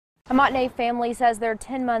A Montague family says their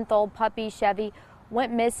 10-month-old puppy Chevy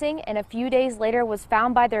went missing and a few days later was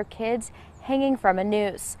found by their kids hanging from a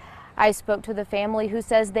noose. I spoke to the family who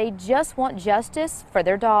says they just want justice for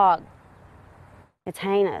their dog. It's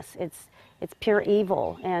heinous. It's pure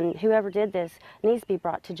evil, and whoever did this needs to be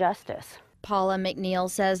brought to justice. Paula McNeil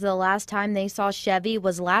says the last time they saw Chevy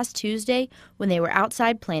was last Tuesday when they were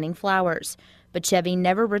outside planting flowers. But Chevy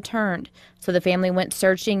never returned, so the family went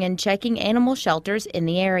searching and checking animal shelters in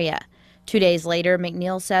the area. 2 days later,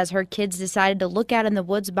 McNeil says her kids decided to look out in the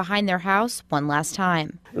woods behind their house one last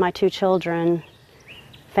time. My 2 children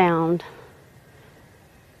found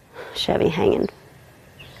Chevy hanging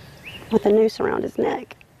with a noose around his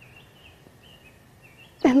neck,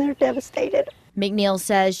 and they're devastated. McNeil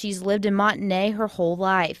says she's lived in Montague her whole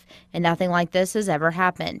life, and nothing like this has ever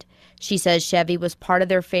happened. She says Chevy was part of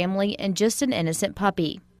their family and just an innocent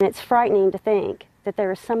puppy. It's frightening to think that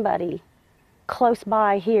there is somebody close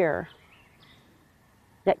by here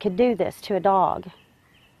that could do this to a dog.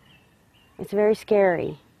 It's very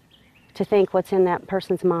scary to think what's in that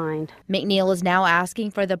person's mind. McNeil is now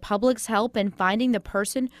asking for the public's help in finding the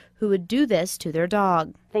person who would do this to their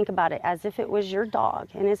dog. Think about it as if it was your dog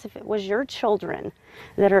and as if it was your children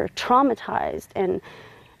that are traumatized and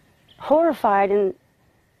horrified and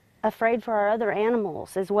afraid for our other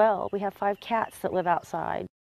animals as well. We have 5 cats that live outside.